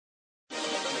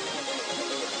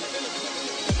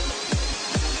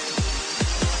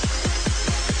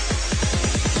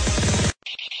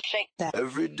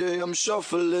Every day I'm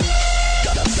shuffling.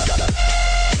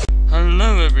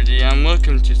 Hello everybody and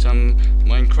welcome to some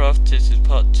Minecraft. This is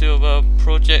part 2 of our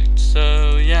project.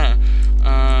 So yeah,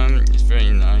 it's very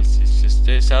nice. It's just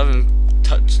this. I haven't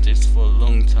touched this for a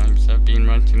long time, so I've been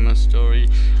writing my story.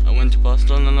 I went to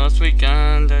Barcelona last week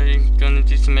and I'm gonna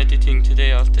do some editing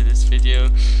today after this video.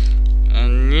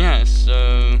 And yeah,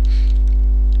 so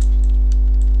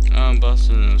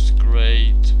Barcelona was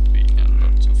great. We had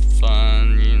lots of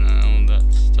fun, you know, all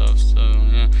that stuff. So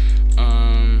yeah,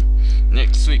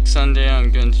 next week Sunday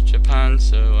I'm going to Japan,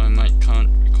 so I can't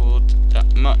record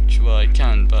that much. Well, I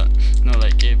can, but not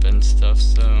like Ib and stuff.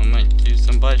 So I might do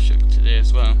some Bioshock today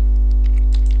as well.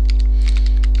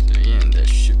 So yeah, that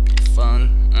should be fun.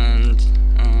 And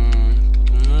a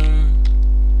couple more.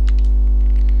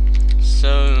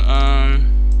 So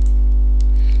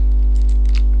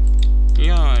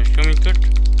yeah, it's gonna be good.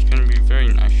 It's gonna be very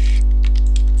nice.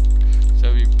 So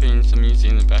I'll be playing some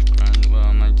music in the background. Well,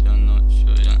 I might do, I'm not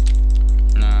sure yet.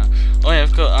 Nah. Oh yeah,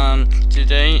 I've got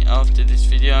today after this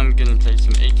video I'm gonna play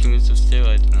some 18 Wheels of Steel.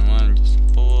 I don't know why, I'm just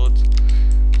bored.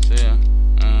 So yeah,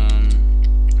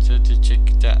 so to check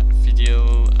that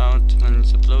video out when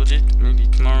it's uploaded, maybe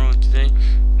tomorrow or today.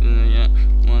 Yeah,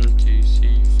 1, 2,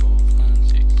 3, 4, 5,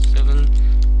 6, 7,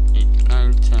 8,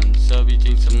 9, 10. So I'll be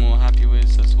doing some more Happy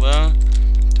Wheels as well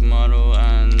tomorrow,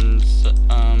 and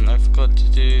I forgot to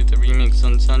do the remix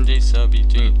on Sunday, so I'll be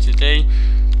doing it today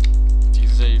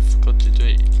because I forgot to do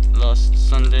it last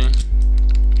Sunday.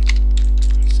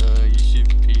 So you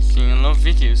should be seeing a lot of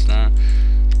videos now.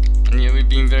 And yeah, we've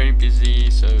been very busy,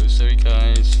 so sorry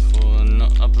guys for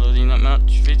not uploading that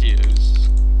much videos.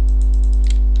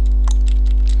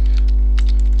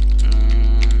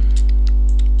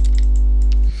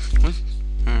 What?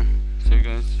 Sorry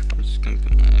guys, I'm just gonna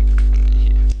put my iPad from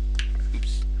here.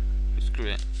 Oops, screw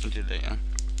it, I'll do it later.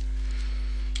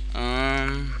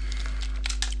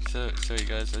 So sorry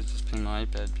guys, I was just playing my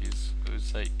iPad because it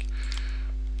was like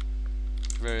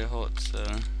very hot, so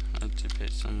I had to put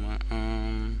it somewhere.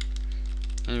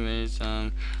 Anyways,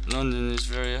 London is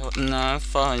very hot now.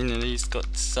 Finally, it's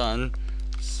got sun,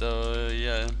 so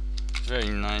yeah, it's very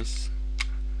nice.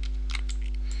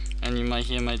 And you might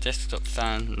hear my desktop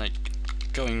fan like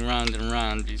going round and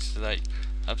round because it's like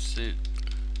absolutely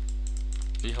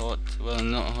hot. Well,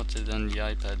 not hotter than the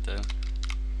iPad though.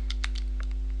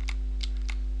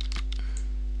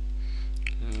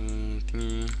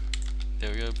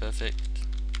 There we go, perfect.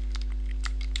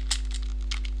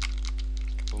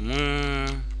 Couple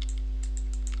more.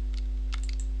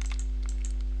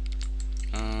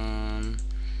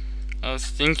 I was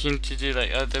thinking to do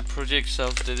like other projects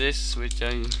after this, which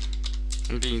I'm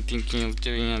thinking of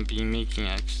doing and been making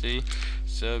actually.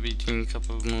 So I'll be doing a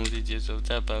couple more videos of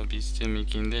that, but I'll be still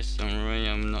making this. Don't worry,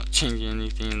 I'm not changing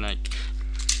anything like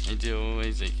I do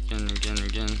always, like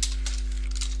again.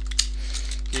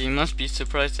 Yeah, you must be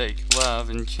surprised, like, wow, I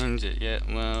haven't changed it yet.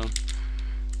 Well,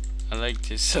 I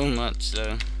liked it so much, so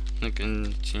I'm not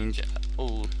gonna change it at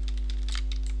all.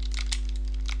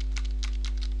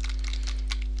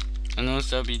 And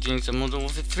also I'll be doing some Modern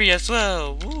Warfare 3 as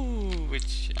well, woo,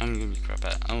 which I'm gonna be crap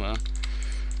at, oh well.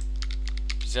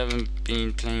 Because I haven't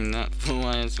been playing that for a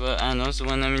while as well. And also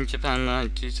when I'm in Japan I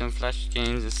do some flash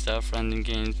games and stuff, random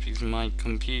games, because my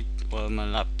computer, well my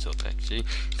laptop actually,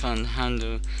 can't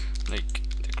handle like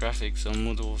the graphics on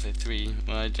Modern Warfare 3.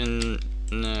 Well, I didn't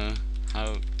know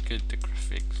how good the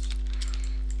graphics,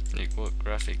 like what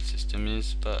graphics system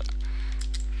is, but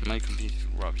my computer's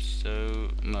rubbish, so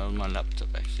well, my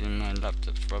laptop's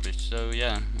rubbish, so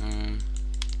yeah,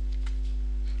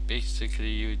 basically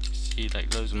you would just see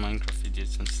like loads of Minecraft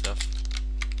videos and stuff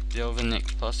over the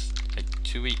next past like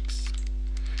 2 weeks.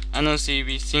 And also you'll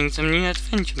be seeing some new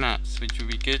adventure maps, which will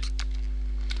be good.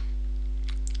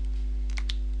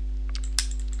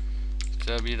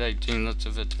 So I'll be like doing lots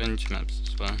of adventure maps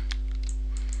as well.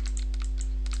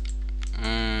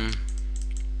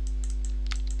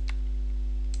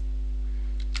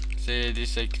 So yeah, this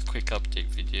is like a quick update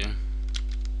video,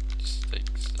 just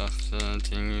like stuff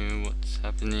telling you what's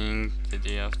happening the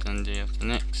day after and the day after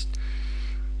next.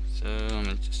 So I'm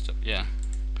gonna just stop. Yeah.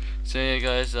 So yeah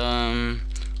guys,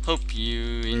 hope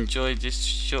you enjoyed this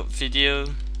short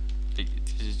video. This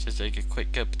is just like a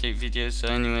quick update video. So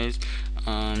anyways,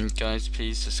 guys,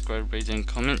 please subscribe, rate and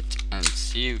comment, and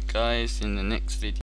see you guys in the next video.